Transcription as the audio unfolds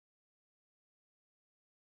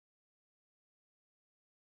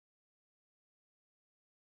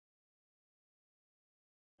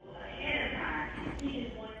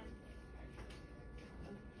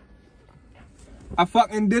I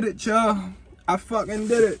fucking did it, y'all. I fucking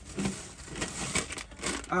did it.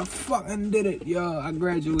 I fucking did it, y'all. I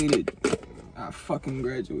graduated. I fucking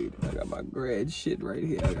graduated. I got my grad shit right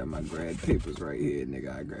here. I got my grad papers right here,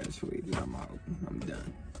 nigga. I graduated. I'm out. I'm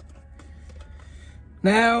done.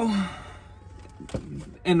 Now,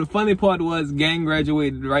 and the funny part was, gang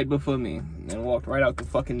graduated right before me and walked right out the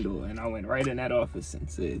fucking door. And I went right in that office and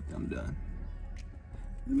said, I'm done.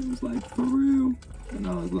 And it was like, for real? And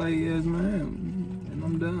I was like, yes, ma'am. And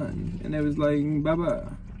I'm done. And it was like, bye-bye.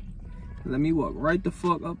 Let me walk right the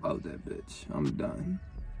fuck up out that bitch. I'm done.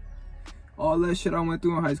 All that shit I went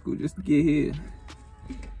through in high school just to get here.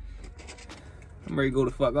 I'm ready to go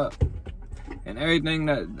the fuck up. And everything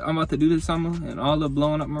that I'm about to do this summer and all the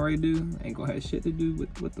blowing up I'm ready to do ain't gonna have shit to do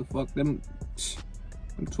with what the fuck them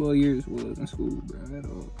 12 years was in school, bro, at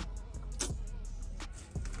all.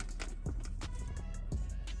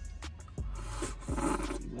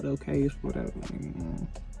 But okay, it's whatever.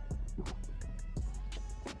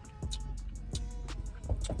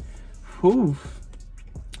 Whew.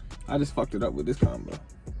 I just fucked it up with this combo.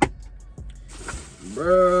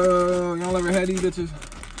 Bro, y'all ever had these bitches?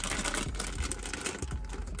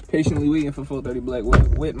 Patiently waiting for 4:30 Black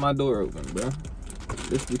with my door open, bro.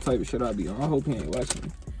 This is the type of shit I be on. I hope he ain't watching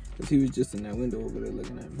me, cause he was just in that window over there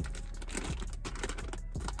looking at me.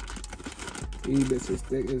 These bitches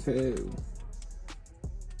thick as hell.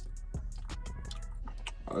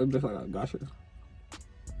 Oh, it's just like a gotcha.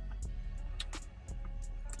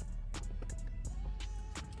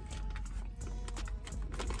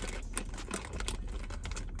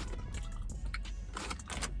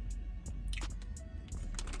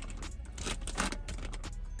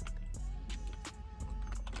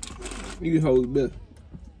 These hoes bitch.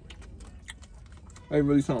 They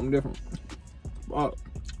really something different. But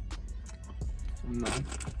no,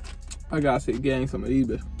 I gotta say, gang, some of these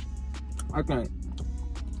bitch. I think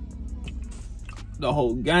the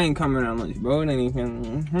whole gang coming on lunch, bro. It ain't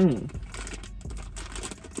even.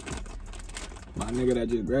 My nigga that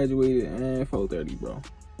just graduated and 4:30, bro.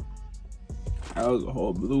 That was a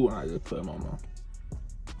whole blue one I just put in my mouth.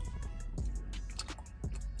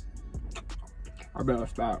 I better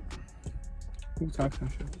stop. Who talking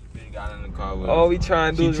shit? Got in the car with all we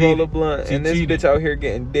trying to do is roll a blunt, and this bitch out here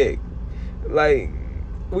getting dick. Like,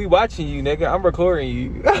 we watching you, nigga. I'm recording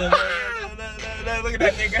you. Look at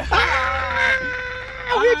that nigga.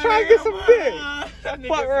 We trying to get some dick.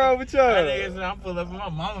 Fuck wrong with y'all? That nigga said I'm pulling up with my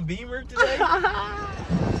mama Beamer today.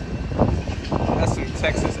 That's some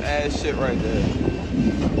Texas ass shit right there.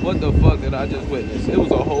 What the fuck did I just witness? It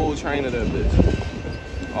was a whole train of that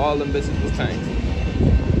bitch. All them bitches was tanked.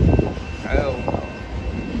 Hell no.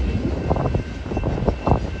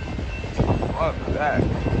 Fuck that.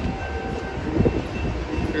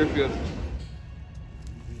 Here feels.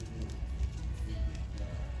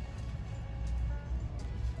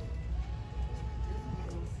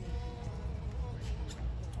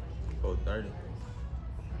 Oh, 30.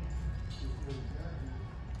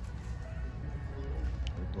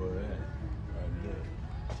 Go ahead.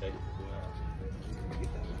 Check it.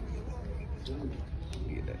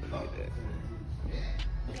 Get that.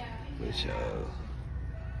 For sure.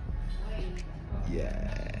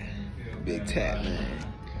 Yeah. Big tap, man.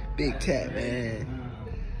 Big tap, man.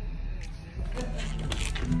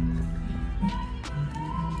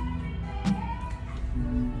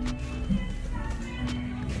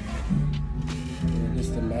 Yeah,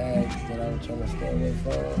 just the mags that I was trying to stay away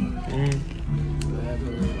from.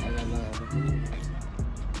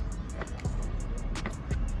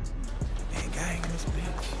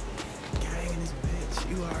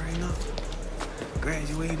 You already know.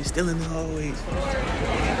 Graduated, still in the hallways.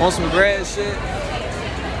 Want some grad shit?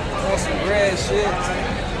 Want some grad shit?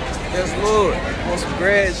 Yes, Lord. Want some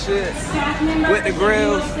grad shit? With the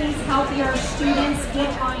grills. Please help your students get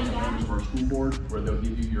behind them. Our school board, where they'll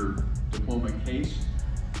give you your diploma case.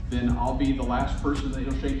 Then I'll be the last person that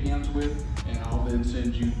you'll shake hands with, and I'll then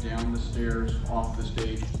send you down the stairs, off the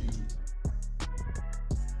stage,